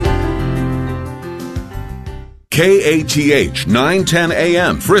KATH 910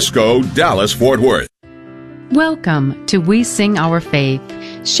 AM, Frisco, Dallas, Fort Worth. Welcome to We Sing Our Faith,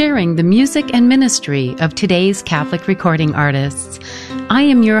 sharing the music and ministry of today's Catholic recording artists. I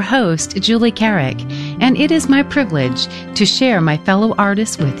am your host, Julie Carrick, and it is my privilege to share my fellow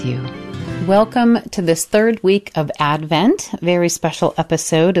artists with you. Welcome to this third week of Advent, a very special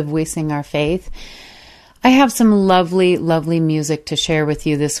episode of We Sing Our Faith. I have some lovely, lovely music to share with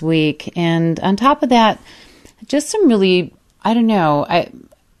you this week, and on top of that, just some really, I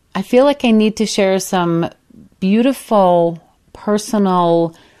feel like I need to share some beautiful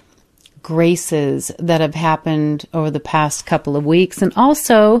personal graces that have happened over the past couple of weeks, and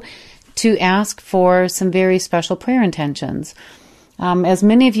also to ask for some very special prayer intentions. As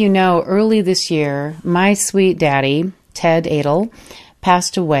many of you know, early this year, my sweet daddy, Ted Adel,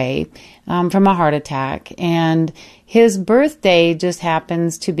 passed away from a heart attack, and his birthday just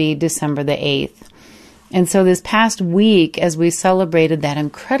happens to be December the 8th. And so this past week, as we celebrated that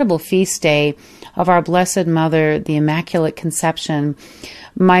incredible feast day of our Blessed Mother, the Immaculate Conception,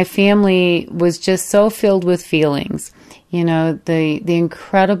 my family was just so filled with feelings. You know, the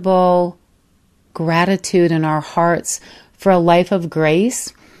incredible gratitude in our hearts for a life of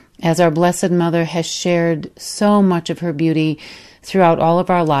grace, as our Blessed Mother has shared so much of her beauty throughout all of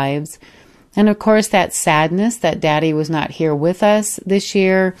our lives. And of course, that sadness that Daddy was not here with us this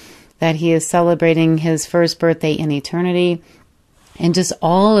year, that he is celebrating his first birthday in eternity, and just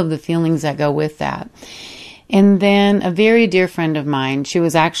all of the feelings that go with that. And then a very dear friend of mine, she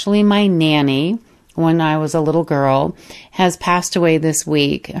was actually my nanny when I was a little girl, has passed away this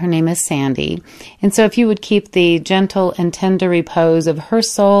week. Her name is Sandy. And so if you would keep the gentle and tender repose of her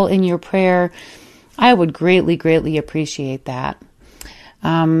soul in your prayer, I would greatly, greatly appreciate that.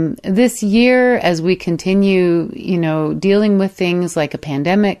 This year, as we continue, dealing with things like a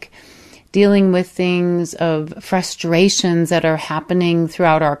pandemic, dealing with things of frustrations that are happening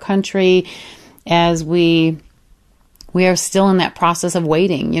throughout our country, as we are still in that process of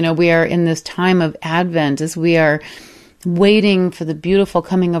waiting. We are in this time of Advent, as we are waiting for the beautiful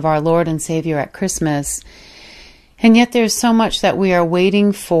coming of our Lord and Savior at Christmas. And yet there's so much that we are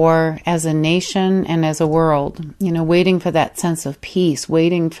waiting for as a nation and as a world, waiting for that sense of peace,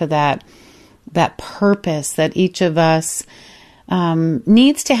 waiting for that purpose that each of us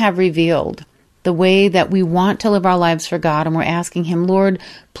needs to have revealed, the way that we want to live our lives for God. And we're asking Him, Lord,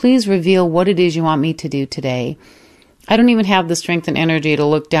 please reveal what it is you want me to do today. I don't even have the strength and energy to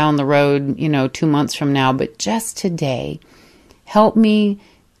look down the road, 2 months from now, but just today, help me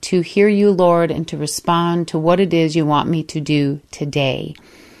to hear you, Lord, and to respond to what it is you want me to do today.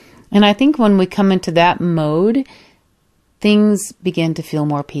 And I think when we come into that mode, things begin to feel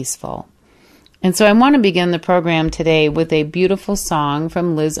more peaceful. And so I want to begin the program today with a beautiful song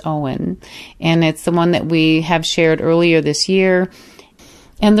from Liz Owen. And it's the one that we have shared earlier this year.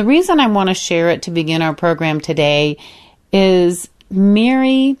 And the reason I want to share it to begin our program today is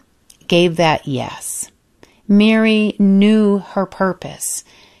Mary gave that yes. Mary knew her purpose.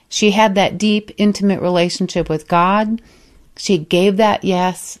 She had that deep, intimate relationship with God. She gave that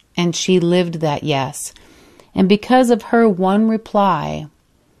yes, and she lived that yes. And because of her one reply,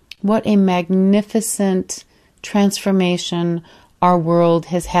 what a magnificent transformation our world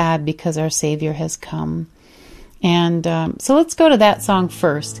has had because our Savior has come. And so let's go to that song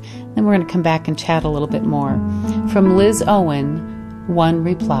first. Then we're going to come back and chat a little bit more. From Liz Owen, One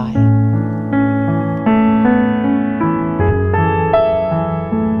Reply.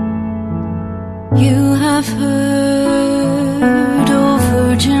 You have heard, O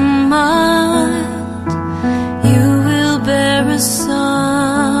Virgin mild, you will bear a son,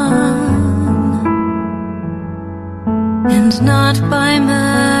 and not by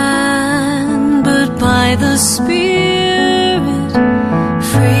man, but by the Spirit,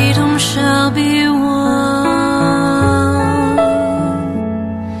 freedom shall be won.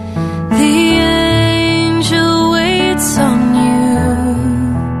 The angel waits on you.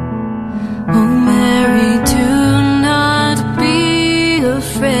 Oh Mary, do not be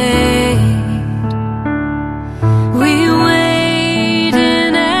afraid. We wait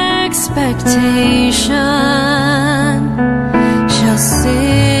in expectation. Shall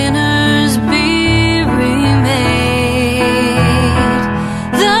sinners be remade?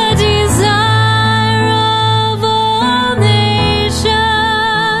 The desire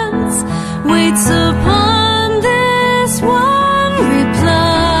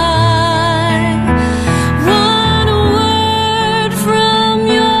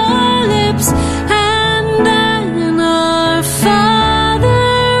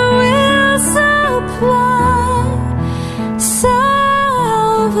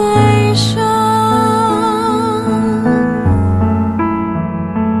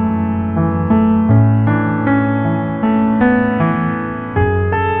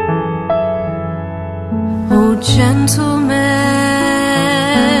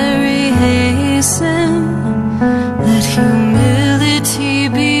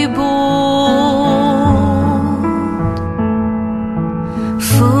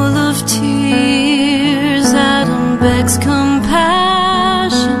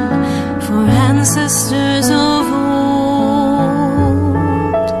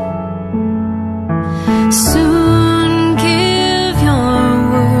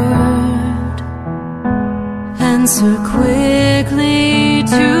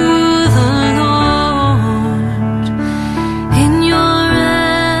the Lord. In your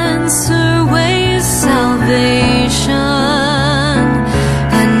answer ways salvation,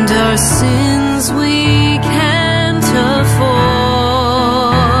 and our sins we can't afford.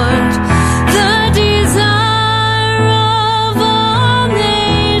 The desire of all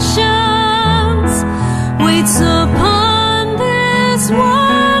nations waits upon this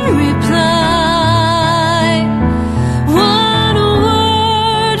one reply. One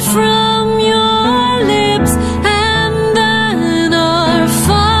word from your lips, and then our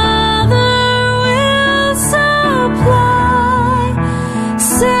Father will supply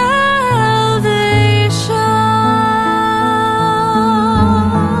salvation.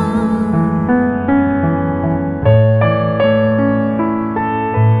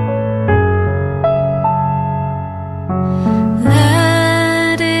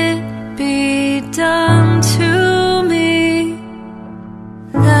 Let it be done to me.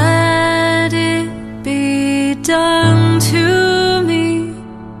 Let it be done to me.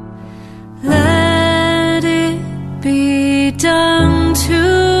 Let it be done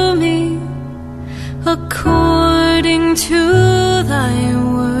to me according to thy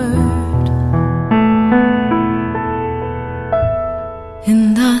word.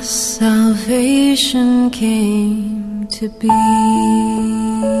 And thus salvation came to be.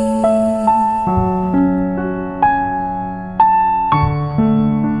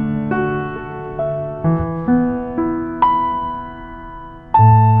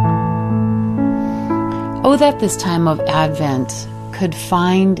 Oh, that this time of Advent could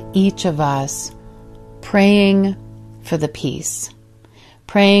find each of us praying for the peace,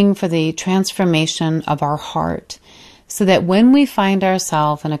 praying for the transformation of our heart, so that when we find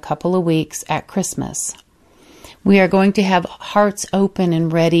ourselves in a couple of weeks at Christmas, we are going to have hearts open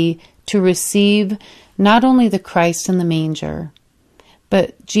and ready to receive not only the Christ in the manger,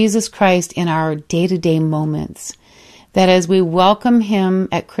 but Jesus Christ in our day-to-day moments, that as we welcome Him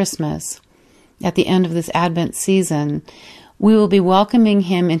at Christmas, at the end of this Advent season, we will be welcoming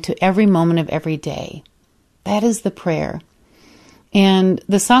Him into every moment of every day. That is the prayer. And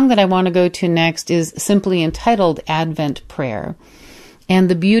the song that I want to go to next is simply entitled Advent Prayer. And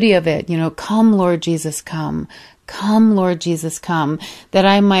the beauty of it, come Lord Jesus, come. Come Lord Jesus, come. That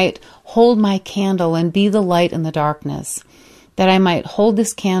I might hold my candle and be the light in the darkness. That I might hold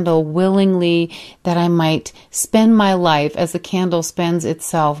this candle willingly, that I might spend my life as the candle spends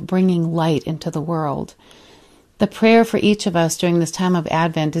itself, bringing light into the world. The prayer for each of us during this time of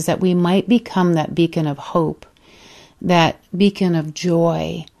Advent is that we might become that beacon of hope, that beacon of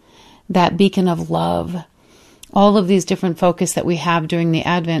joy, that beacon of love, all of these different focus that we have during the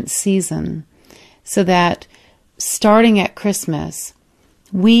Advent season, so that starting at Christmas,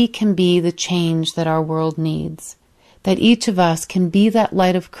 we can be the change that our world needs. That each of us can be that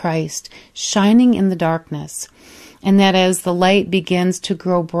light of Christ shining in the darkness, and that as the light begins to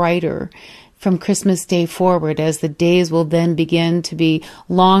grow brighter from Christmas Day forward, as the days will then begin to be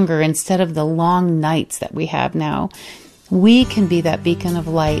longer instead of the long nights that we have now, we can be that beacon of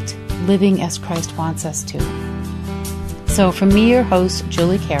light, living as Christ wants us to. So from me, your host,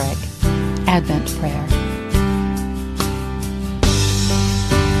 Julie Carrick, Advent Prayer.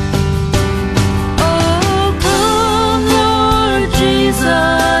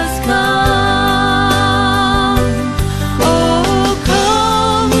 Jesus, come. Oh,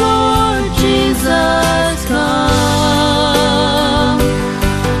 come, Lord Jesus, come.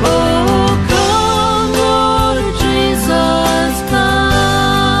 Oh, come, Lord Jesus, come.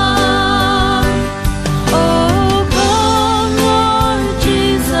 Oh, come, Lord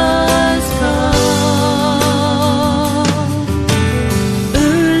Jesus, come.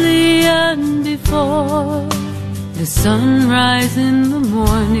 Early and before the sunrise in the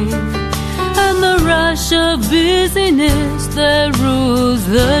morning, and the rush of busyness that rules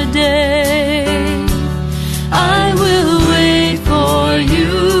the day, I will wait for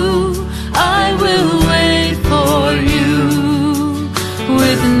you, I will wait for you,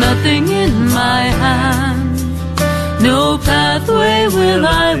 with nothing in my hand, no pathway will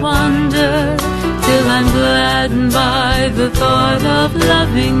I wander, till I'm gladdened by the thought of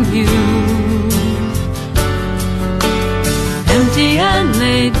loving you. Empty and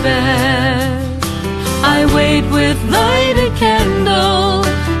laid bare, I wait with lighted candle,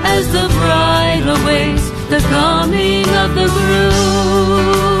 as the bride awaits the coming of the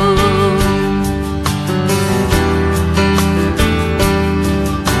groom.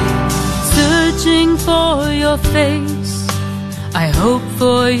 Searching for your face, I hope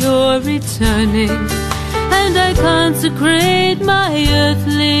for your returning, and I consecrate my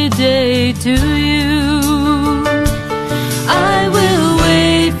earthly day to you. I will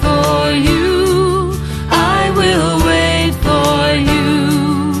wait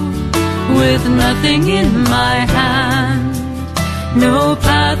nothing in my hand. No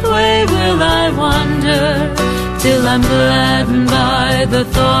pathway will I wander till I'm gladdened by the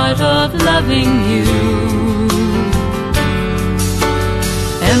thought of loving you.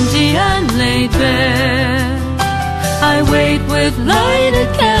 Empty and laid bare, I wait with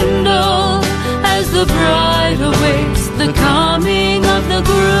lighted candle as the bride awaits the coming of the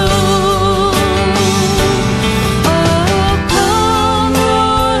groom. Oh, come,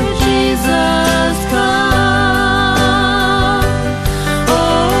 Lord Jesus, come.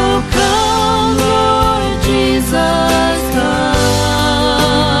 Oh, come, Lord Jesus,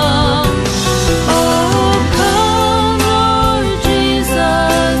 come. Oh, come, Lord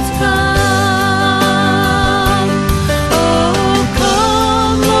Jesus, come. Oh,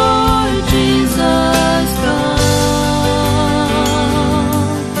 come, Lord Jesus, come.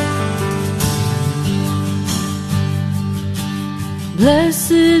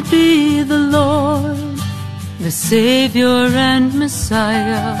 Blessed be the Lord, the Savior and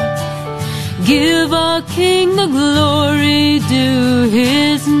Messiah. Give our King the glory due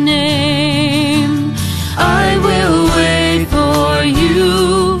his name. I will wait for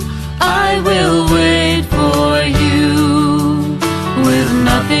you, I will wait for you, with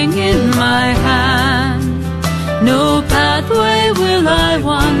nothing in my hand. No pathway will I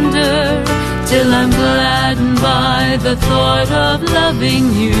wander till I'm gladdened by the thought of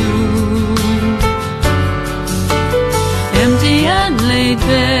loving you. Empty and laid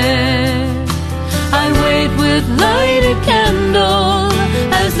bare, I wait with lighted candle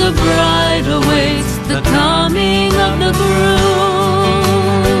as the bride awaits the coming of the groom.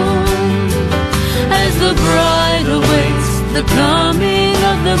 As the bride awaits the coming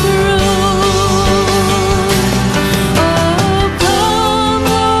of the groom. Oh, come,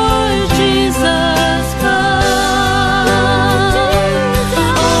 Lord Jesus, come.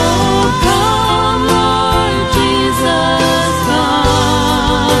 Oh, come, Lord Jesus, come.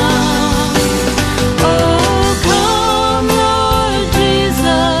 Oh, come, Lord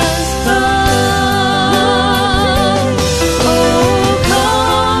Jesus, come. Oh,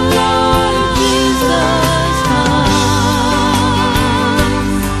 come, Lord Jesus, come.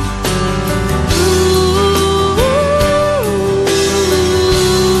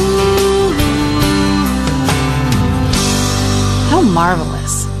 How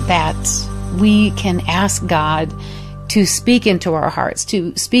marvelous that we can ask God to speak into our hearts,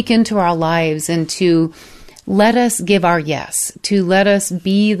 to speak into our lives, and to let us give our yes, to let us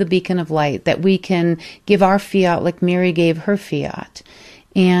be the beacon of light, that we can give our fiat like Mary gave her fiat.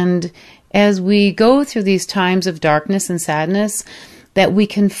 And as we go through these times of darkness and sadness, that we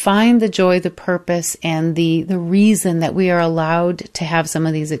can find the joy, the purpose, and the reason that we are allowed to have some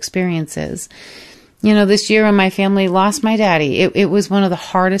of these experiences. You know, this year when my family lost my daddy, it was one of the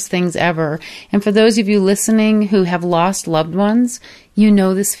hardest things ever. And for those of you listening who have lost loved ones, you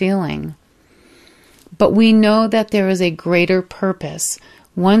know this feeling. But we know that there is a greater purpose.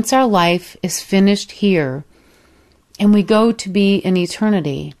 Once our life is finished here and we go to be in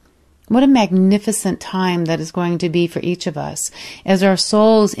eternity, what a magnificent time that is going to be for each of us as our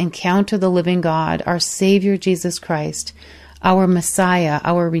souls encounter the living God, our Savior Jesus Christ, our Messiah,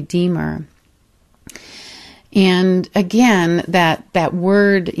 our Redeemer. And again, that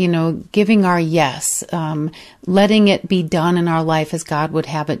word, giving our yes, letting it be done in our life as God would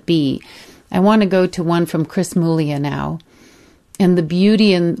have it be. I want to go to one from Chris Muglia now, and the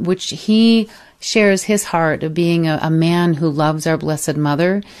beauty in which he shares his heart of being a man who loves our Blessed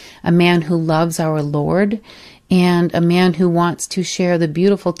Mother, a man who loves our Lord, and a man who wants to share the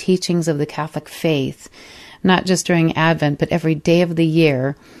beautiful teachings of the Catholic faith, not just during Advent, but every day of the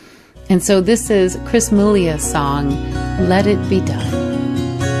year. And so this is Chris Muglia's song, Let It Be Done.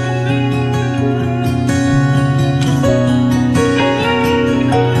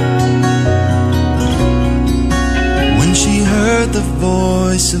 When she heard the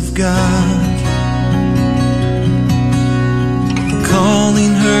voice of God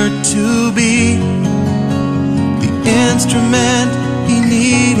calling her to be the instrument he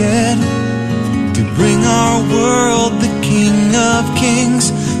needed to bring our world the King of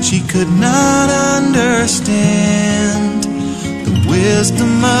Kings, she could not understand the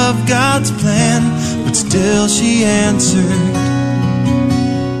wisdom of God's plan, but still she answered,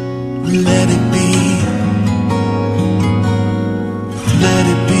 let it be, let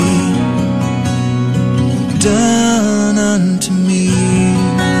it be done unto me.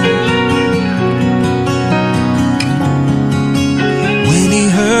 When he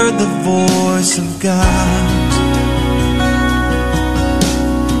heard the voice of God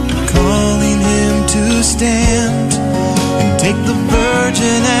calling him to stand and take the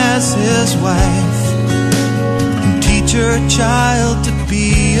virgin as his wife, nature child to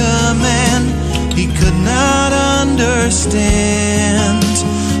be a man. He could not understand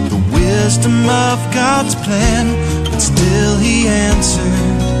the wisdom of God's plan, but still he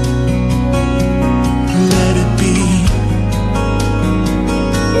answered, let it be,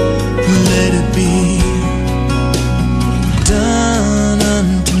 let it be done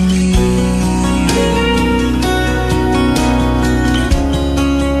unto me.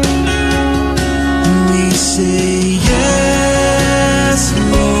 And we say, yes,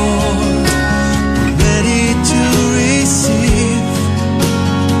 Lord, we're ready to receive.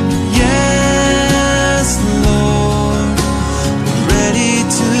 Yes, Lord, we're ready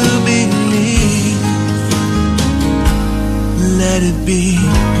to believe. Let it be,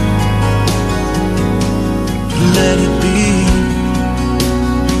 let it be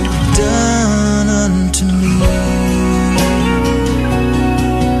done unto me.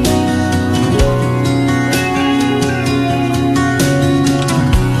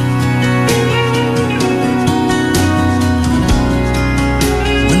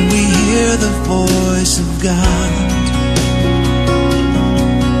 When we hear the voice of God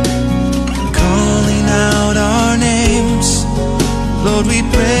calling out our names, Lord, we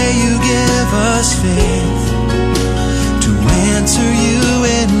pray you give us faith to answer you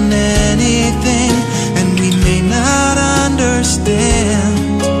in anything. And we may not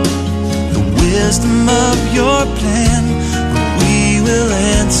understand the wisdom of your plan, but we will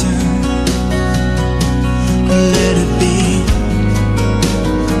answer, let it be,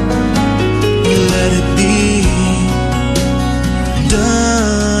 let it be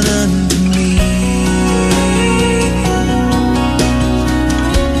done unto me.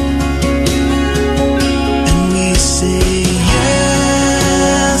 And we say,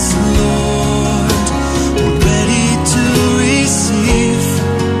 yes, Lord, we're ready to receive.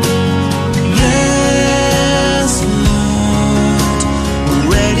 Yes, Lord, we're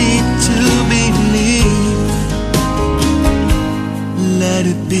ready to believe. Let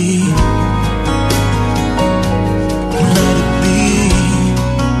it be, let it be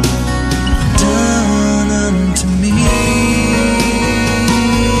done unto me.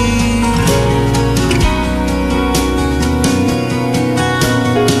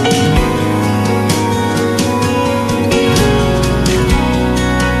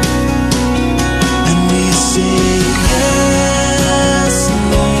 And we say, yes,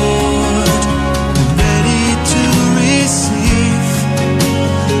 Lord, we're ready to receive.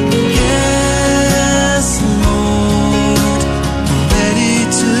 Yes, Lord, we're ready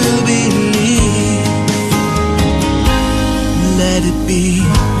to believe. Let it be,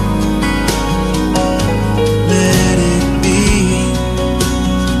 let it be,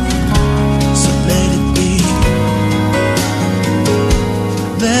 so let it be,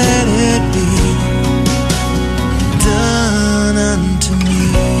 let it be done unto me.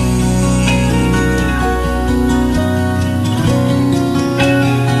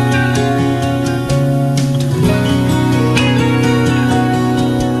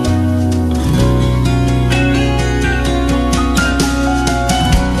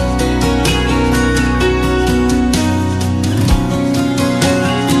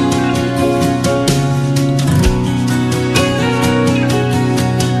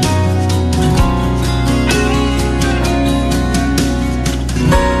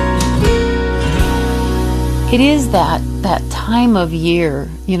 It is that time of year,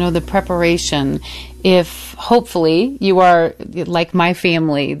 the preparation. If hopefully you are like my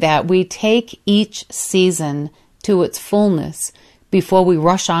family, that we take each season to its fullness before we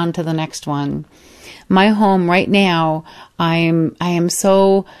rush on to the next one. My home right now, I am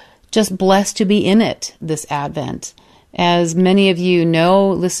so just blessed to be in it this Advent. As many of you know,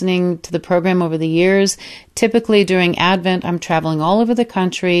 listening to the program over the years, typically during Advent, I'm traveling all over the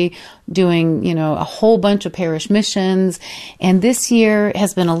country, doing, a whole bunch of parish missions. And this year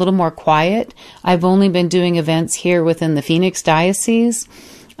has been a little more quiet. I've only been doing events here within the Phoenix Diocese.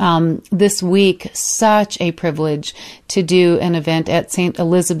 This week, such a privilege to do an event at St.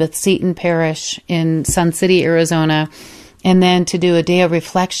 Elizabeth Seton Parish in Sun City, Arizona, and then to do a day of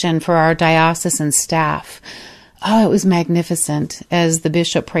reflection for our diocesan staff. Oh, it was magnificent as the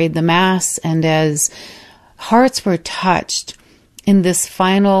bishop prayed the Mass and as hearts were touched in this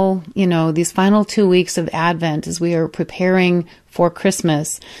final, these final 2 weeks of Advent as we are preparing for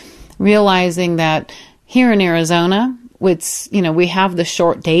Christmas, realizing that here in Arizona, we have the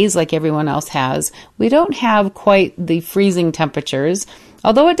short days like everyone else has. We don't have quite the freezing temperatures,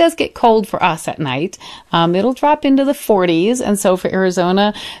 although it does get cold for us at night. It'll drop into the 40s, and so for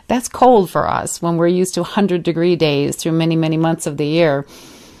Arizona, that's cold for us when we're used to 100-degree days through many, many months of the year.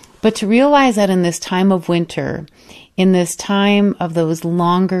 But to realize that in this time of winter, in this time of those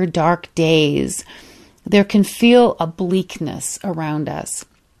longer, dark days, there can feel a bleakness around us.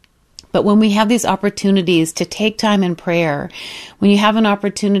 But when we have these opportunities to take time in prayer, when you have an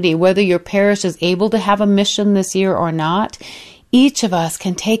opportunity, whether your parish is able to have a mission this year or not, each of us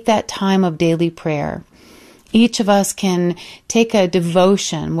can take that time of daily prayer. Each of us can take a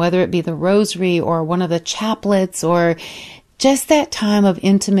devotion, whether it be the rosary or one of the chaplets or just that time of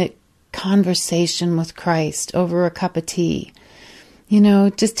intimate conversation with Christ over a cup of tea.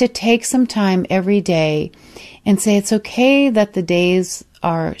 Just to take some time every day and say it's okay that the days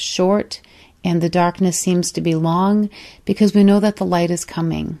are short and the darkness seems to be long, because we know that the light is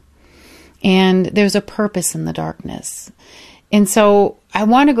coming and there's a purpose in the darkness. And so I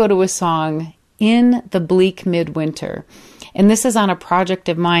want to go to a song, In the Bleak Midwinter. And this is on a project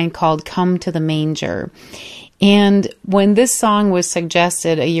of mine called Come to the Manger. And when this song was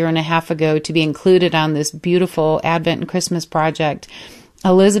suggested a year and a half ago to be included on this beautiful Advent and Christmas project,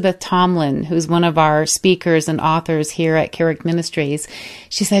 Elizabeth Tomlin, who's one of our speakers and authors here at Carrick Ministries,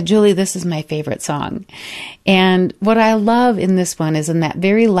 she said, "Julie, this is my favorite song." And what I love in this one is in that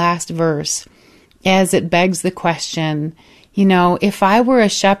very last verse, as it begs the question, if I were a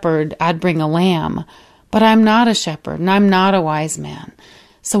shepherd, I'd bring a lamb, but I'm not a shepherd and I'm not a wise man.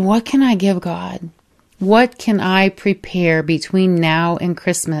 So what can I give God? What can I prepare between now and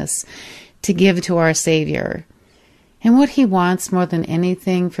Christmas to give to our Savior? And what He wants more than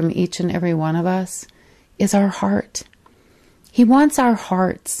anything from each and every one of us is our heart. He wants our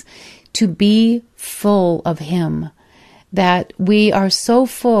hearts to be full of Him, that we are so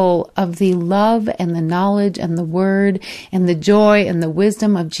full of the love and the knowledge and the word and the joy and the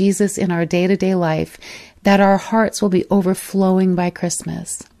wisdom of Jesus in our day-to-day life that our hearts will be overflowing by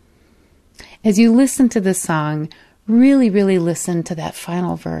Christmas. As you listen to this song, really, really listen to that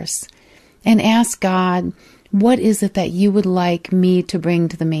final verse and ask God, what is it that you would like me to bring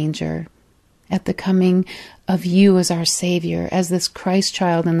to the manger at the coming of you as our Savior, as this Christ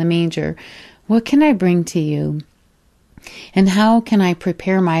child in the manger? What can I bring to you? And how can I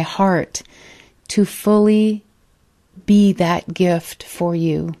prepare my heart to fully be that gift for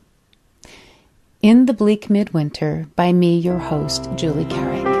you? In the Bleak Midwinter, by me, your host, Julie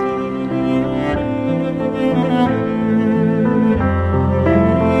Carrick.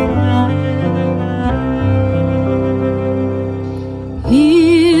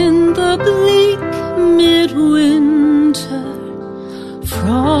 In the bleak midwinter,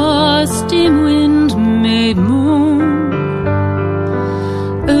 frosty wind made moon,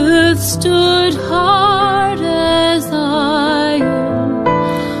 earth stood hard as iron,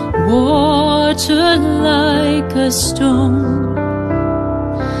 water like a stone,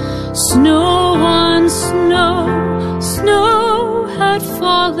 snow on snow, snow had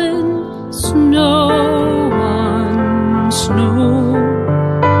fallen, snow on snow.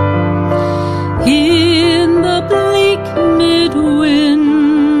 In the bleak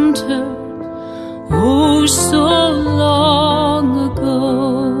midwinter, oh so long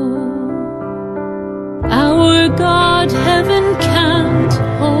ago, our God heaven can't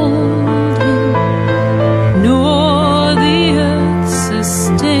hold Him, nor the earth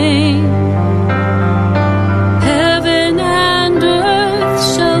sustain. Heaven and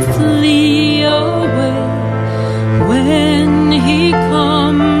earth shall flee away when He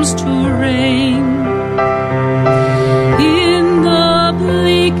comes to reign. In the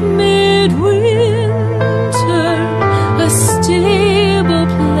bleak midwinter, a stable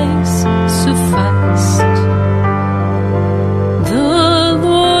place sufficed. The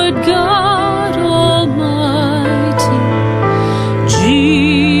Lord God Almighty,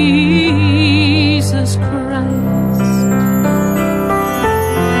 Jesus Christ.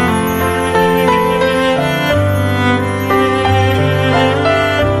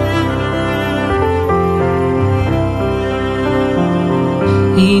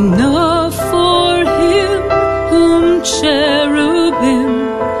 Enough for Him whom cherubim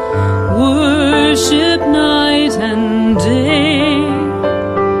worship night and day,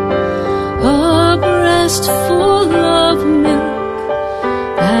 a breast full of milk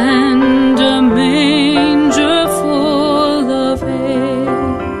and a manger full of hay.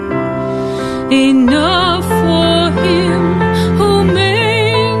 Enough for Him whom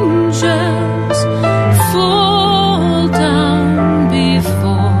angels fall down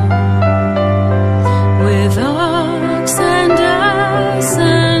before, with ox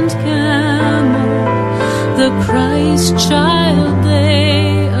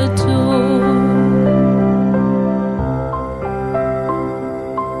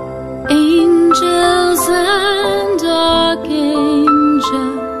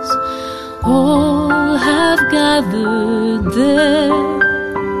gathered there.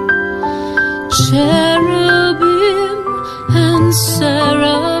 Cherubim and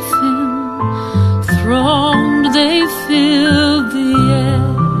seraphim thronged, they filled the air.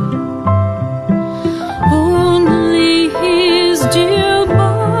 Only his dear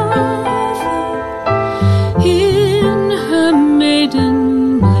mother in her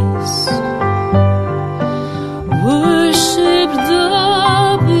maiden bliss worshipped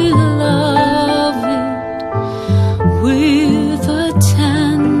the beloved with a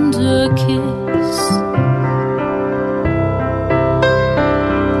tender kiss.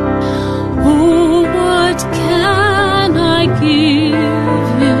 Oh, what can I give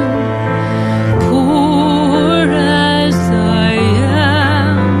him, poor as I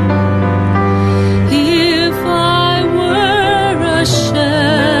am? If I were a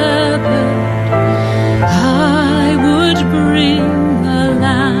shepherd, I would bring a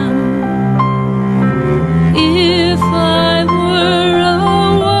lamb. If I were a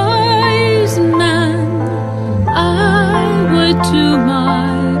wise man, I would do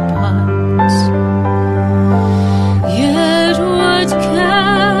my part. Yet what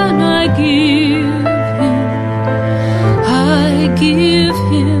can I give him? I give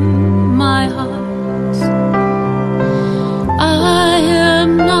him my heart. I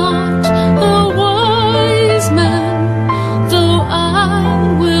am not a wise man, though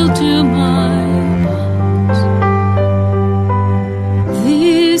I will do my part.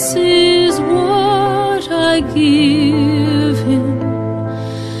 This is what I give him.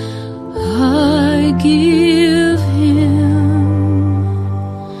 I give him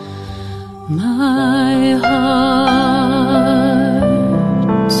my heart.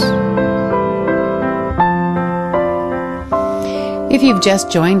 If you've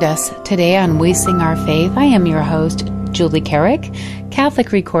just joined us today on We Sing Our Faith, I am your host, Julie Carrick,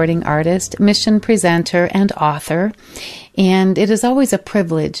 Catholic recording artist, mission presenter, and author. And it is always a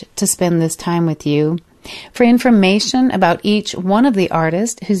privilege to spend this time with you. For information about each one of the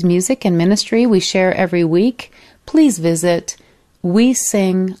artists whose music and ministry we share every week, please visit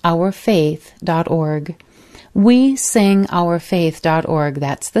wesingourfaith.org. wesingourfaith.org,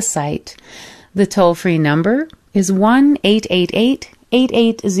 that's the site. The toll-free number is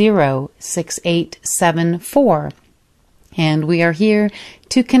 1-888-880-6874. And we are here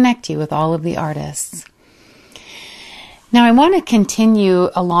to connect you with all of the artists. Now, I want to continue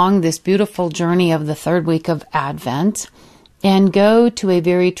along this beautiful journey of the third week of Advent and go to a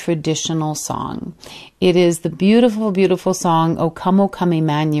very traditional song. It is the beautiful, beautiful song, O Come,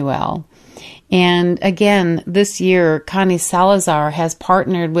 Emmanuel. And again, this year, Connie Salazar has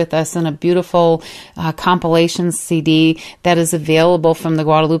partnered with us in a beautiful compilation CD that is available from the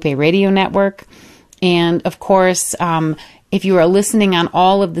Guadalupe Radio Network. And of course, if you are listening on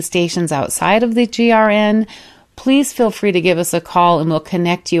all of the stations outside of the GRN, please feel free to give us a call and we'll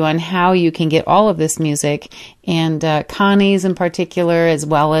connect you on how you can get all of this music, and Connie's in particular, as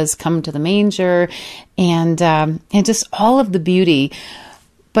well as Come to the Manger, and just all of the beauty.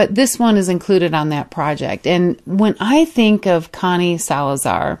 But this one is included on that project. And when I think of Connie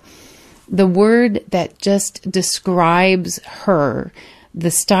Salazar, the word that just describes her, the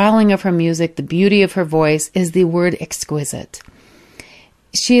styling of her music, the beauty of her voice, is the word exquisite.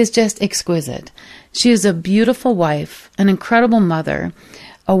 She is just exquisite. She is a beautiful wife, an incredible mother,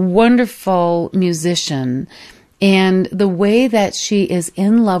 a wonderful musician, and the way that she is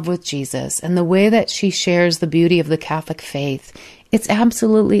in love with Jesus and the way that she shares the beauty of the Catholic faith, it's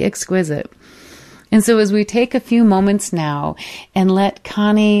absolutely exquisite. And so as we take a few moments now and let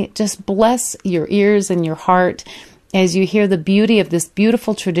Connie just bless your ears and your heart as you hear the beauty of this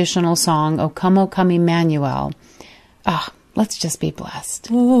beautiful traditional song, O Come, Emmanuel. Let's just be blessed.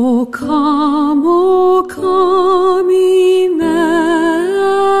 O come, Emmanuel,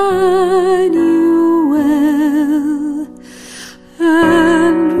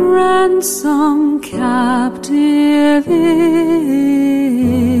 and ransom captive Israel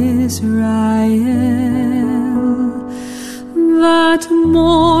that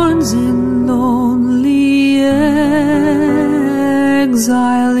mourns in lonely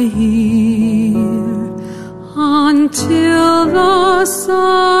exile here, until the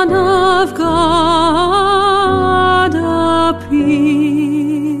Son of God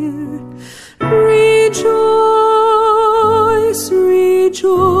appear. Rejoice,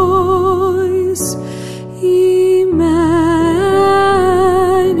 rejoice,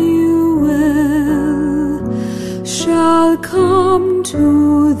 Emmanuel shall come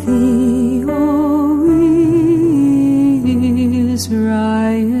to thee, O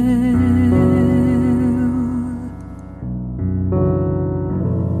Israel.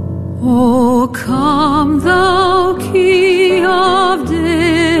 O come thou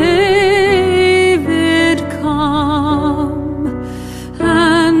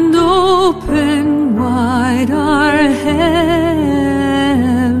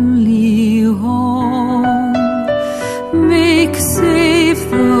heavenly home. Make safe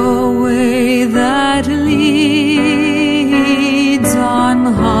the way that leads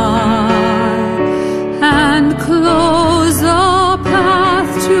on high, and close the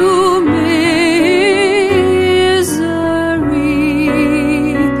path to misery.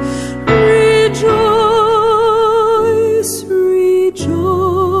 Rejoice,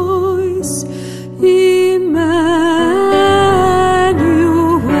 rejoice, Emmanuel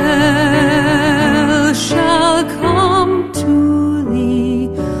shall come to thee,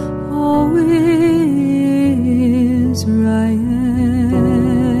 O Israel.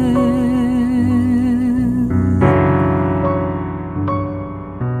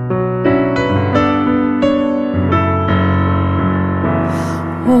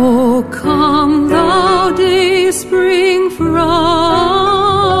 O come thou day spring from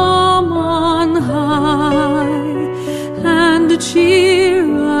on high, and cheer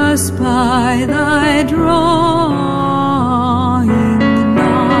us by thy drawing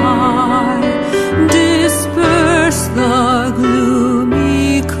nigh. Disperse the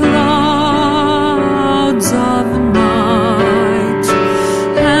gloomy clouds of night,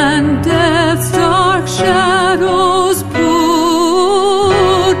 and death's dark shadows put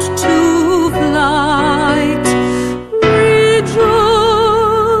to flight.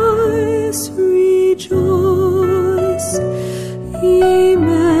 Rejoice, rejoice,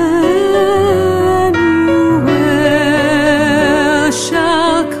 Emmanuel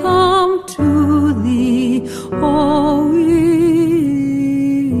shall come to thee, O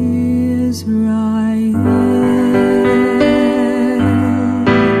Israel.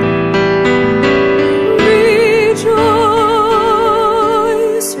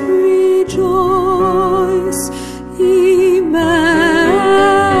 Rejoice, rejoice, Emmanuel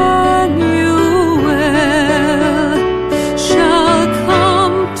shall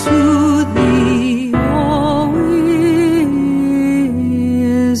come to thee, O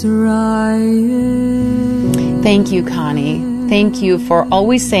Israel. Thank you, Connie. Thank you for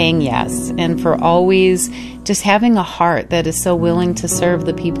always saying yes, and for always just having a heart that is so willing to serve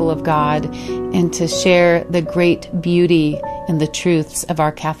the people of God and to share the great beauty and the truths of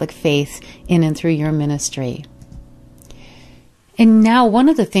our Catholic faith in and through your ministry. And now one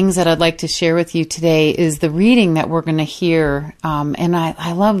of the things that I'd like to share with you today is the reading that we're going to hear. And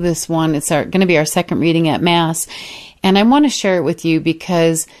I love this one. It's going to be our second reading at Mass. And I want to share it with you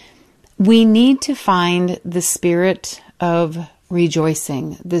because we need to find the spirit of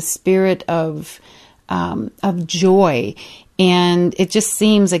rejoicing, the spirit of joy. And it just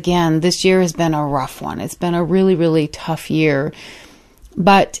seems, again, this year has been a rough one. It's been a really, really tough year.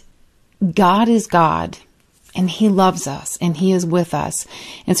 But God is God, and He loves us, and He is with us.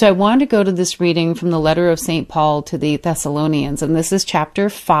 And so I wanted to go to this reading from the letter of St. Paul to the Thessalonians. And this is chapter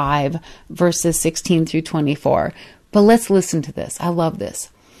 5, verses 16 through 24. But let's listen to this. I love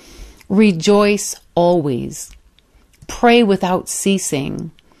this. Rejoice always. Pray without ceasing.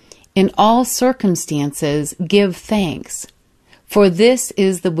 In all circumstances, give thanks, for this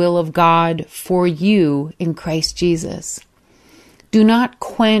is the will of God for you in Christ Jesus. Do not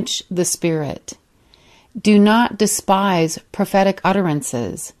quench the Spirit. Do not despise prophetic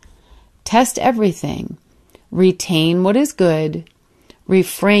utterances. Test everything. Retain what is good.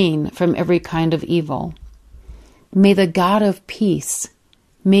 Refrain from every kind of evil. May the God of peace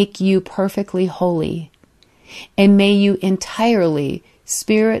make you perfectly holy, and may you entirely,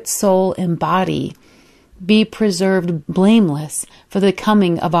 spirit, soul, and body, be preserved blameless for the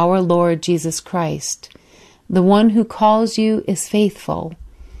coming of our Lord Jesus Christ. The one who calls you is faithful,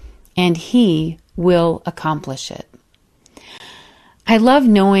 and He will accomplish it. I love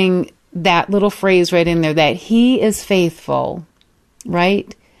knowing that little phrase right in there, that He is faithful,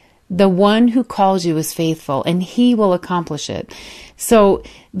 right? The one who calls you is faithful, and He will accomplish it. So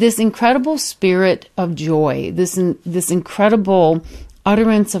this incredible spirit of joy, this incredible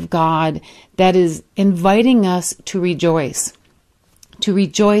utterance of God that is inviting us to rejoice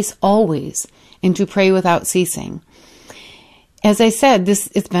always, and to pray without ceasing. As I said,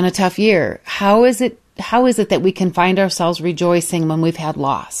 it's been a tough year. How is it that we can find ourselves rejoicing when we've had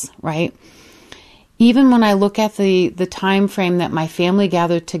loss, right? Even when I look at the time frame that my family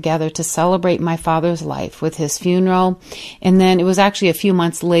gathered together to celebrate my father's life with his funeral, and then it was actually a few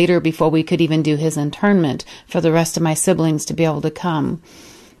months later before we could even do his internment for the rest of my siblings to be able to come.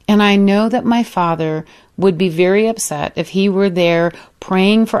 And I know that my father would be very upset if he were there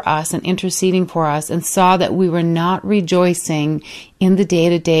praying for us and interceding for us and saw that we were not rejoicing in the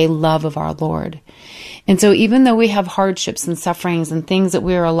day-to-day love of our Lord. And so even though we have hardships and sufferings and things that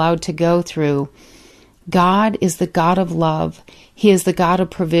we are allowed to go through, God is the God of love. He is the God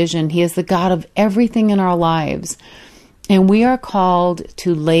of provision. He is the God of everything in our lives. And we are called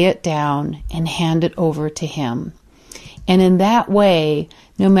to lay it down and hand it over to Him. And in that way,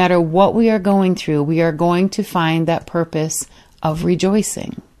 no matter what we are going through, we are going to find that purpose of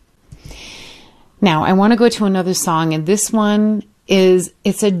rejoicing. Now, I want to go to another song, and this one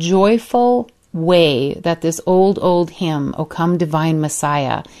it's a joyful way that this old hymn, O Come Divine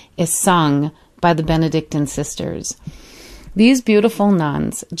Messiah, is sung by the Benedictine sisters. These beautiful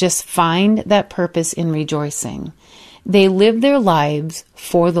nuns just find that purpose in rejoicing. They live their lives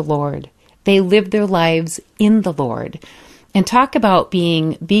for the Lord. They live their lives in the Lord. And talk about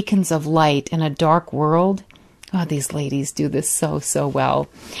being beacons of light in a dark world. Oh, these ladies do this so well.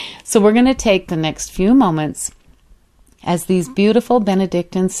 So we're going to take the next few moments as these beautiful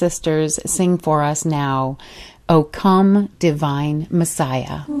Benedictine sisters sing for us now, O Come Divine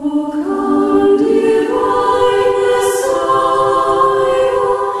Messiah. O come divine Messiah,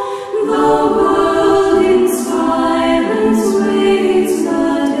 the world in silence waits the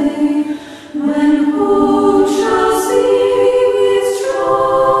day when hope shall sing its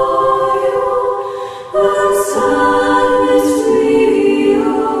triumph, and sadness flee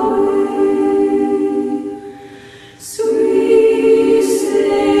away. Sweet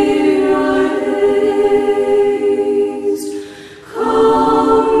Savior, haste,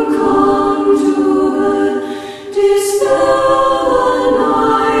 come to earth, dispel the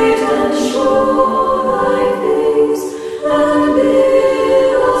night and show thy face, and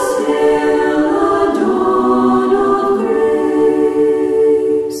bid us hail the dawn of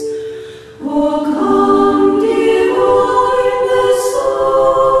grace. O come divine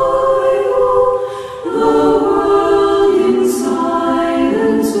Messiah, the world in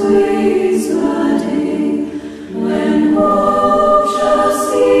silence waits the day when hope shall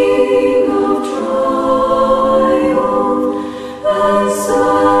sing of triumph, and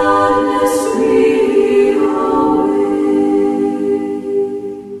sadness flee away.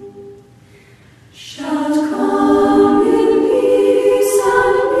 Shalt come in peace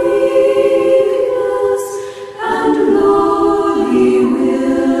and meekness, and lowly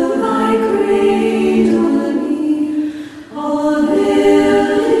will thy cradle be, all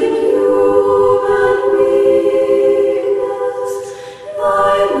veiled in human weakness,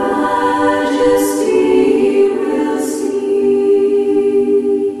 thy majesty will see.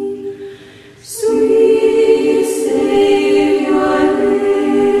 Sweet Savior,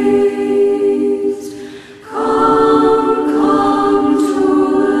 haste, come to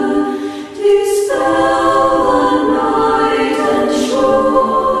earth, dispel the night and show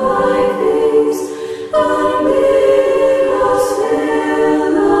thy face, and bid us hail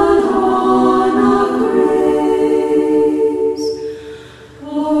the dawn of grace. O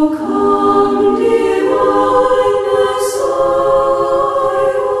come divine Messiah,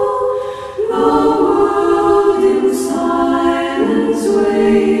 the world in silence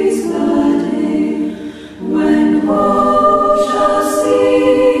waits the day when hope shall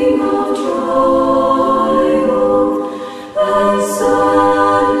sing of triumph, and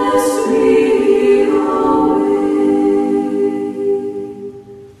sadness flee away.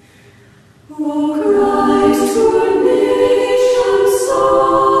 O Christ, whom nations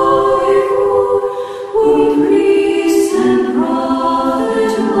sigh for, whom priest and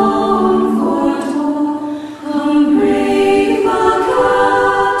prophet long foretold, come break the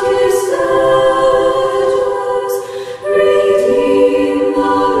captive's fetters, redeem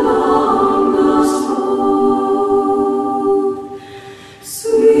the long lost fold.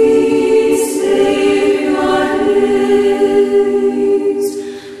 Sweet Savior, haste,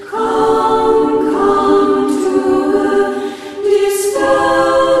 come to earth,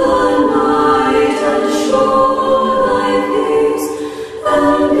 dispel the night and show thy face,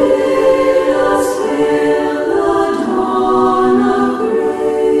 and bid us hail the dawn of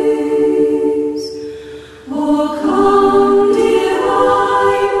grace. O come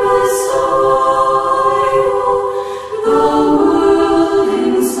divine Messiah, the world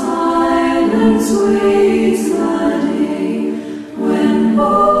in silence waits the day when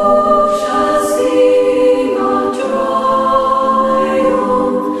hope shall sing of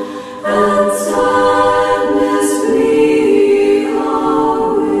triumph, and sadness flee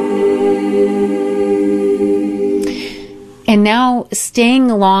away. And now, staying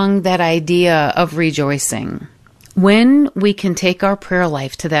along that idea of rejoicing, when we can take our prayer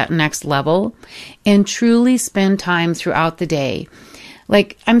life to that next level and truly spend time throughout the day.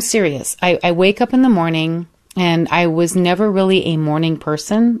 Like, I'm serious. I wake up in the morning, and I was never really a morning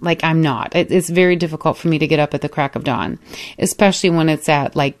person. Like, I'm not. It's very difficult for me to get up at the crack of dawn, especially when it's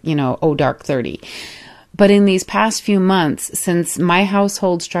at dark 30. But in these past few months, since my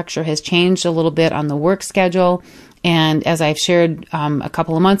household structure has changed a little bit on the work schedule, and as I've shared a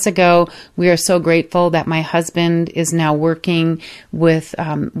couple of months ago, we are so grateful that my husband is now working with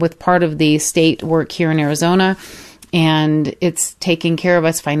part of the state work here in Arizona, and it's taking care of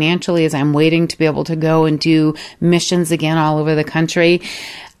us financially as I'm waiting to be able to go and do missions again all over the country.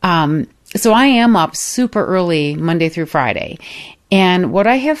 So I am up super early Monday through Friday. And what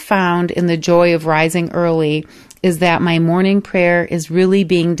I have found in the joy of rising early is that my morning prayer is really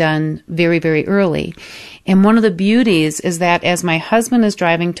being done very, very early. And one of the beauties is that as my husband is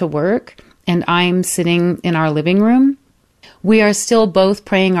driving to work and I'm sitting in our living room, we are still both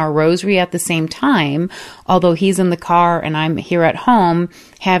praying our rosary at the same time, although he's in the car and I'm here at home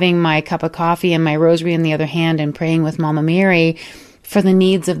having my cup of coffee and my rosary in the other hand and praying with Mama Mary for the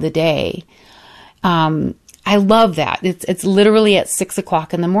needs of the day. I love that. It's literally at 6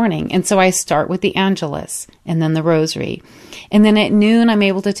 o'clock in the morning. And so I start with the Angelus and then the Rosary. And then at noon, I'm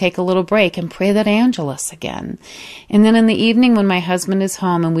able to take a little break and pray that Angelus again. And then in the evening, when my husband is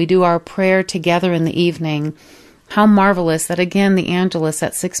home and we do our prayer together in the evening, how marvelous that again, the Angelus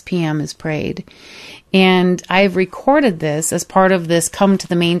at 6 p.m. is prayed. And I've recorded this as part of this Come to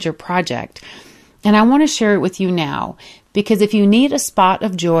the Manger project. And I want to share it with you now, because if you need a spot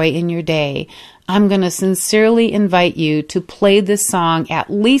of joy in your day, I'm going to sincerely invite you to play this song at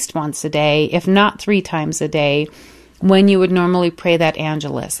least once a day, if not 3 times a day, when you would normally pray that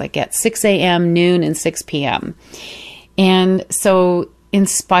Angelus, like at 6 a.m., noon, and 6 p.m. And so,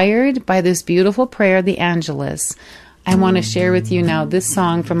 inspired by this beautiful prayer, the Angelus, I want to share with you now this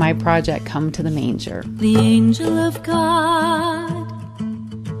song from my project, Come to the Manger. The angel of God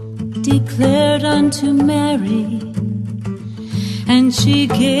declared unto Mary, and she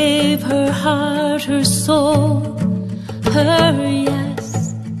gave her heart, her soul, her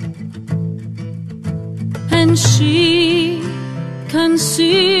yes. And she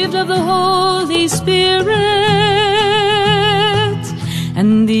conceived of the Holy Spirit,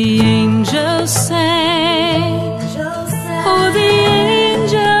 and the angels sang. Oh, the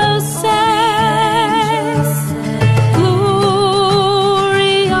angels sang.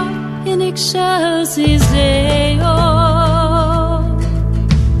 Gloria in excelsis Deo.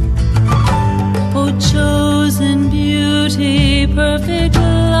 Chosen beauty, perfect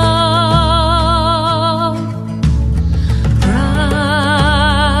love,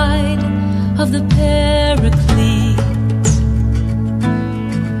 bride of the Paraclete.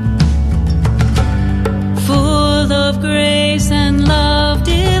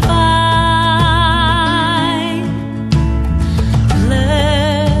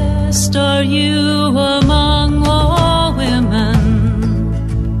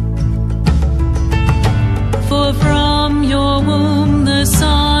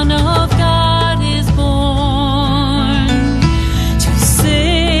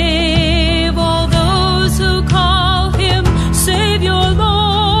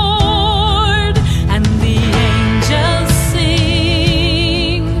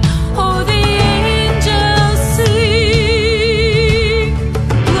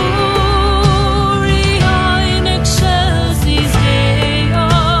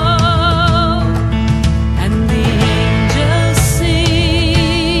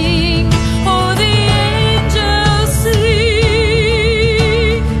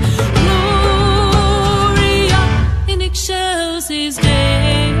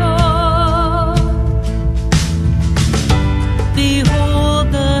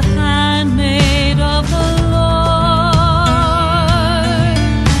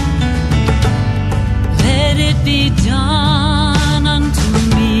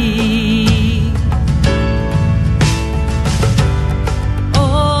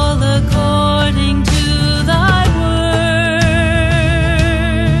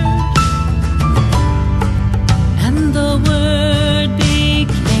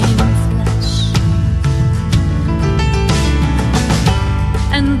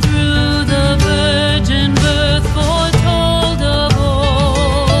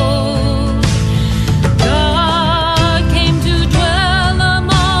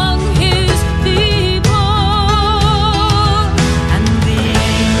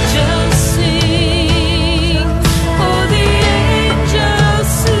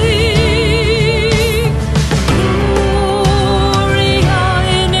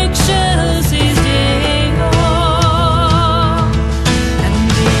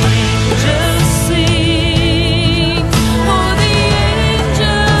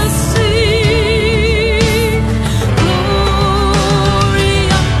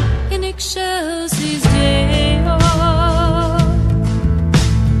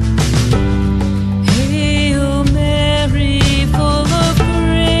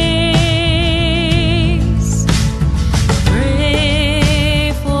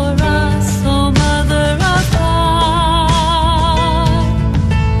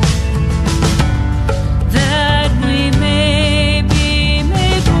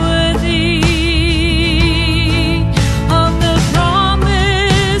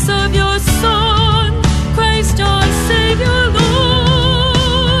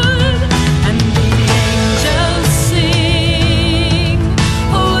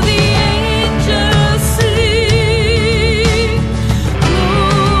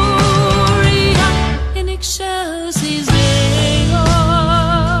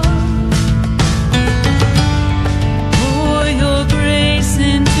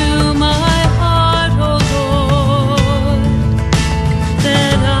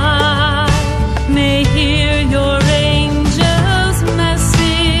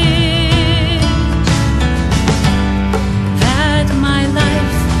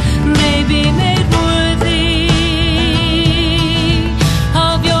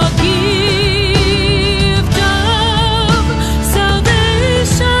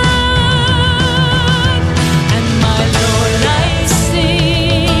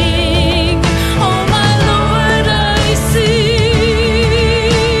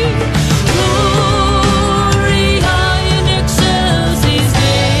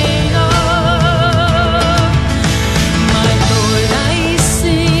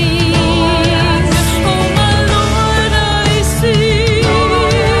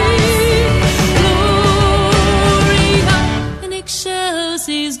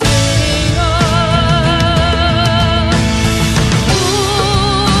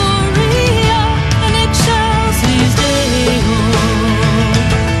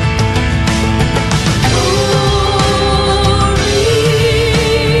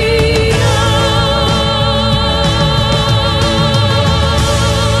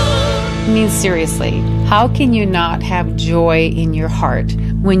 seriously, how can you not have joy in your heart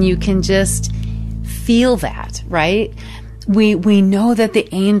when you can just feel that, right? We know that the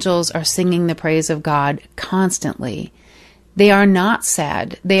angels are singing the praise of God constantly. They are not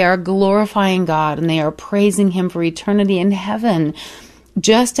sad. They are glorifying God, and they are praising Him for eternity in heaven,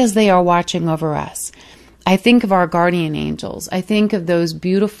 just as they are watching over us. I think of our guardian angels. I think of those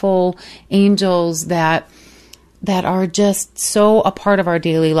beautiful angels that are just so a part of our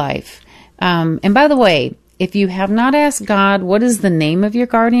daily life. And by the way, if you have not asked God what is the name of your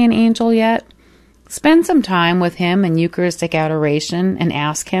guardian angel yet, spend some time with Him in Eucharistic adoration and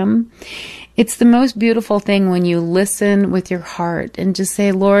ask Him. It's the most beautiful thing when you listen with your heart and just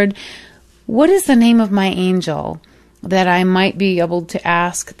say, Lord, what is the name of my angel, that I might be able to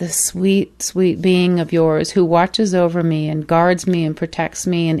ask the sweet, sweet being of yours who watches over me and guards me and protects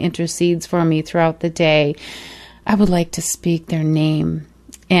me and intercedes for me throughout the day. I would like to speak their name.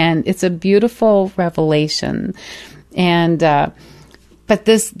 And it's a beautiful revelation. And, but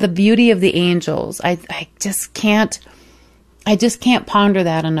the beauty of the angels, I just can't ponder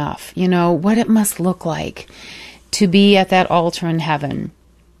that enough. You know, what it must look like to be at that altar in heaven.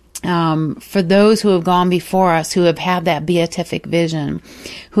 For those who have gone before us, who have had that beatific vision,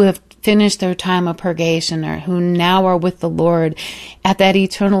 who have finished their time of purgation, or who now are with the Lord at that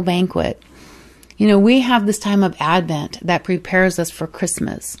eternal banquet. You know, we have this time of Advent that prepares us for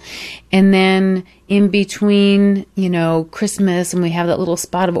Christmas. And then in between, you know, Christmas, and we have that little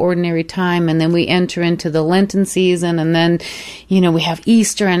spot of ordinary time, and then we enter into the Lenten season, and then, you know, we have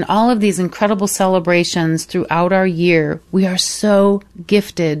Easter and all of these incredible celebrations throughout our year. We are so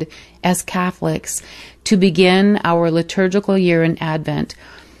gifted as Catholics to begin our liturgical year in Advent,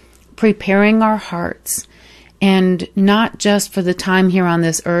 preparing our hearts. And not just for the time here on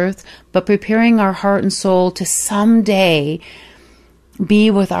this earth, but preparing our heart and soul to someday be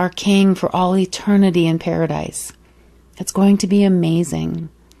with our King for all eternity in paradise. It's going to be amazing.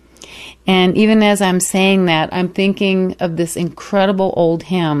 And even as I'm saying that, I'm thinking of this incredible old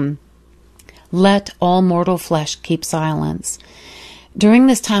hymn, Let All Mortal Flesh Keep Silence. During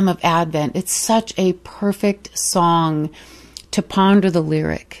this time of Advent, it's such a perfect song to ponder the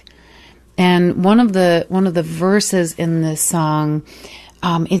lyric. And one of the verses in this song,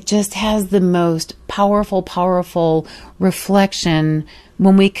 it just has the most powerful reflection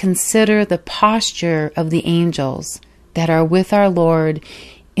when we consider the posture of the angels that are with our Lord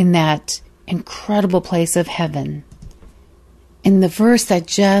in that incredible place of heaven. And the verse that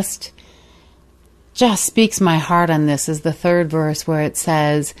just speaks my heart on this is the third verse, where it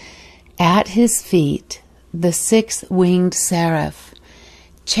says, "At His feet the six-winged seraph,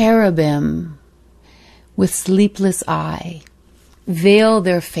 cherubim with sleepless eye, veil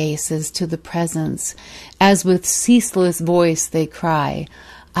their faces to the presence, as with ceaseless voice they cry,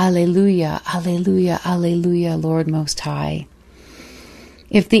 Alleluia, Alleluia, Alleluia, Lord Most High."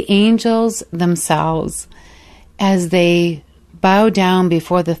 If the angels themselves, as they bow down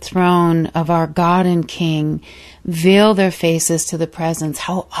before the throne of our God and King, veil their faces to the presence,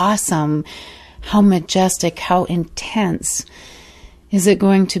 how awesome, how majestic, how intense is it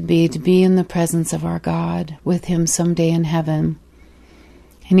going to be in the presence of our God with Him someday in heaven.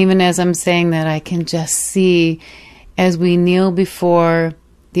 And even as I'm saying that, I can just see, as we kneel before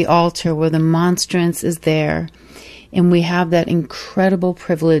the altar where the monstrance is there, and we have that incredible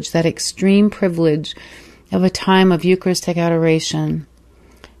privilege, that extreme privilege of a time of Eucharistic adoration.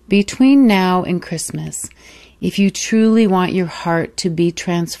 Between now and Christmas, if you truly want your heart to be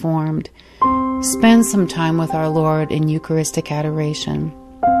transformed, spend some time with our Lord in Eucharistic adoration.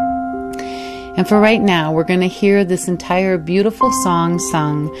 And for right now, we're going to hear this entire beautiful song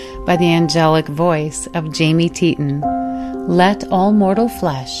sung by the angelic voice of Jamie Teton. Let all mortal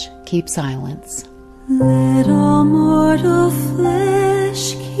flesh keep silence. Let all mortal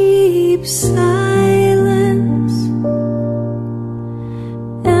flesh keep silence,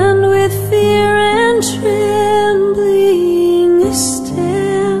 and with fear and trembling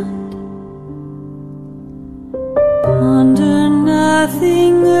stand. Ponder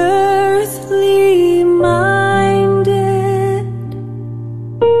nothing earthly minded,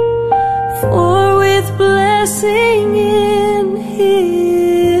 for with blessing in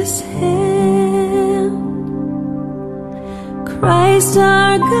His hand, Christ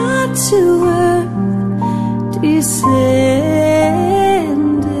our God to earth descended,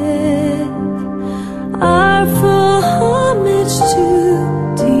 our full homage to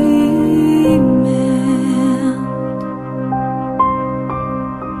demand.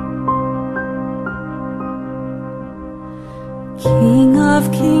 King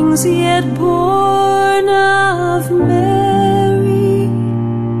of kings, yet born of Mary,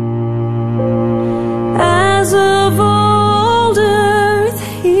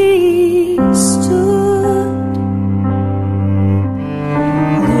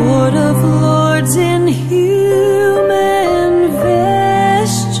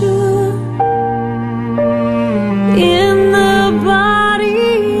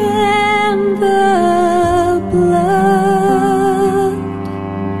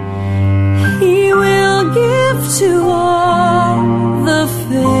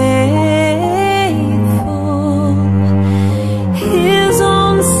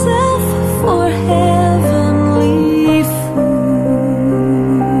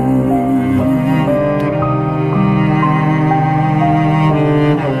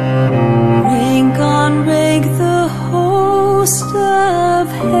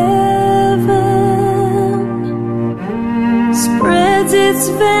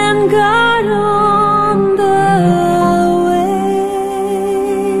 and God on the way.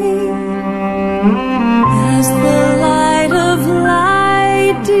 As the light of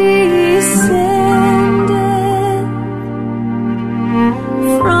light descended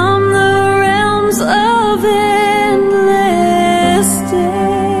from the realms of endless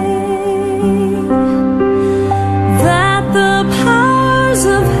day, that the powers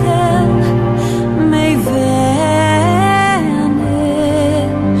of hell may vanish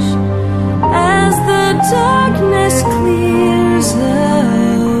as the darkness clears away.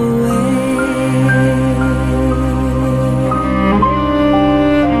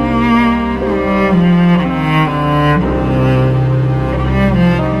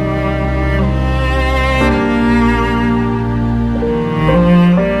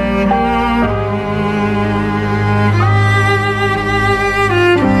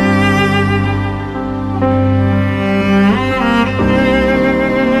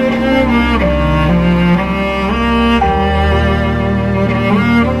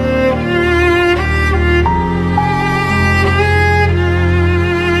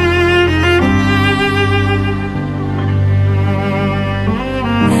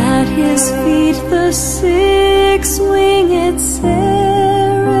 At his feet the six-winged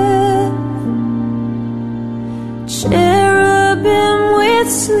seraph, cherubim with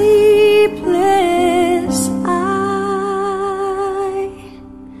sleepless eye,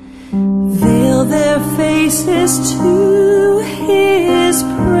 veil their faces to his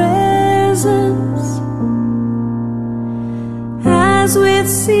presence, as with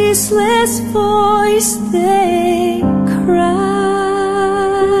ceaseless voice they cry,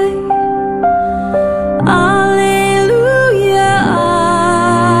 Alleluia,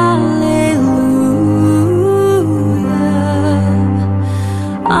 Alleluia,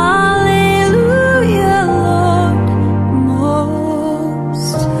 Alleluia, Lord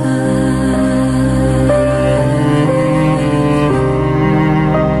Most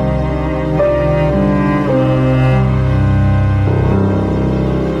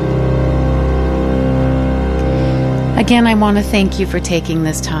Again, I want to thank you for taking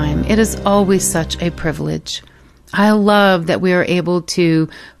this time. It is always such a privilege. I love that we are able to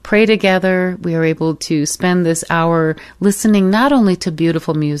pray together. We are able to spend this hour listening not only to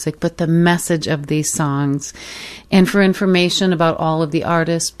beautiful music, but the message of these songs. And for information about all of the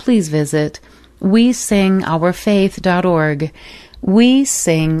artists, please visit WeSingOurFaith.org.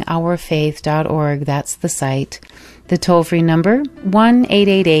 WeSingOurFaith.org. That's the site. The toll-free number,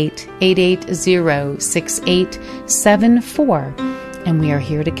 1-888-880-6874. And we are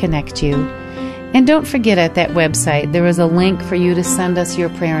here to connect you. And don't forget, at that website, there is a link for you to send us your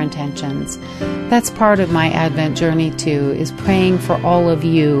prayer intentions. That's part of my Advent journey, too, is praying for all of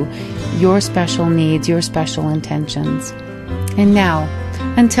you, your special needs, your special intentions. And now,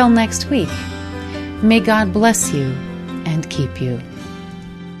 until next week, may God bless you and keep you.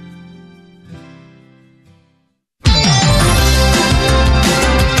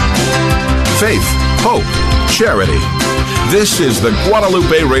 Faith, hope, charity. This is the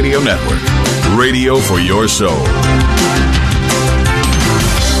Guadalupe Radio Network. Radio for your soul.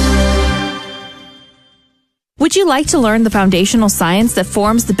 Would you like to learn the foundational science that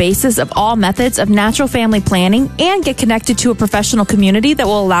forms the basis of all methods of natural family planning and get connected to a professional community that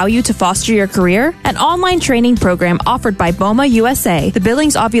will allow you to foster your career? An online training program offered by BOMA USA, the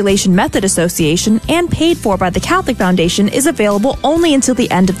Billings Ovulation Method Association, and paid for by the Catholic Foundation is available only until the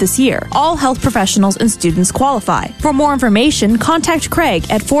end of this year. All health professionals and students qualify. For more information, contact Craig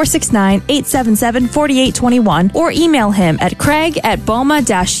at 469-877-4821 or email him at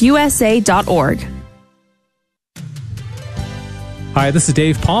craig@boma-usa.org. Hi, this is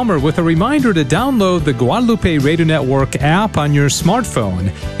Dave Palmer with a reminder to download the Guadalupe Radio Network app on your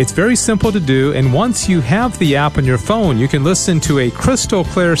smartphone. It's very simple to do, and once you have the app on your phone, you can listen to a crystal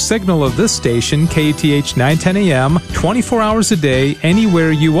clear signal of this station, KATH 910 AM, 24 hours a day,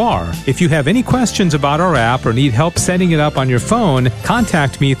 anywhere you are. If you have any questions about our app or need help setting it up on your phone,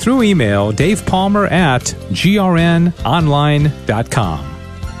 contact me through email, davepalmer@grnonline.com.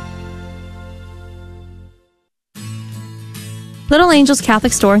 Little Angels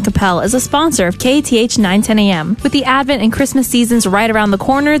Catholic Store in Capel is a sponsor of KATH 910 AM. With the Advent and Christmas seasons right around the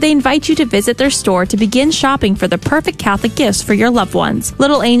corner, they invite you to visit their store to begin shopping for the perfect Catholic gifts for your loved ones.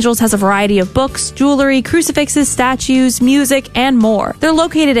 Little Angels has a variety of books, jewelry, crucifixes, statues, music, and more. They're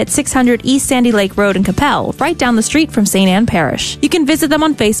located at 600 East Sandy Lake Road in Capel, right down the street from St. Anne Parish. You can visit them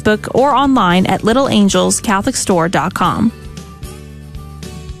on Facebook or online at littleangelscatholicstore.com.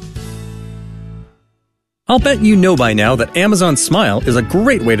 I'll bet you know by now that Amazon Smile is a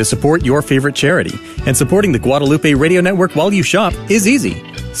great way to support your favorite charity. And supporting the Guadalupe Radio Network while you shop is easy.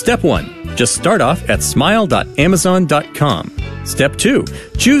 Step 1. Just start off at smile.amazon.com. Step 2.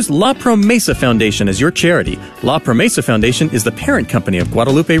 Choose La Promesa Foundation as your charity. La Promesa Foundation is the parent company of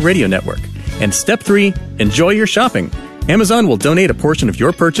Guadalupe Radio Network. And Step 3. Enjoy your shopping. Amazon will donate a portion of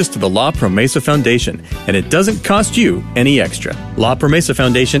your purchase to the La Promesa Foundation, and it doesn't cost you any extra. La Promesa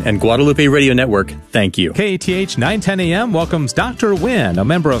Foundation and Guadalupe Radio Network, thank you. KATH 910 AM welcomes Dr. Wynn, a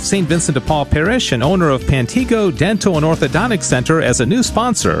member of St. Vincent de Paul Parish and owner of Pantego Dental and Orthodontic Center, as a new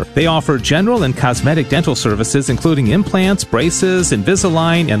sponsor. They offer general and cosmetic dental services, including implants, braces,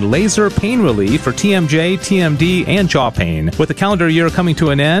 Invisalign, and laser pain relief for TMJ, TMD, and jaw pain. With the calendar year coming to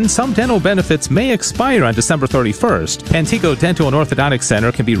an end, some dental benefits may expire on December 31st. Pantego Dental and Orthodontic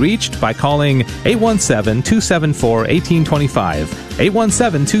Center can be reached by calling 817-274-1825.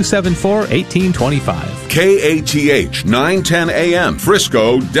 817-274-1825. KATH 910 AM,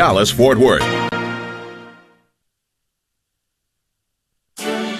 Frisco, Dallas, Fort Worth.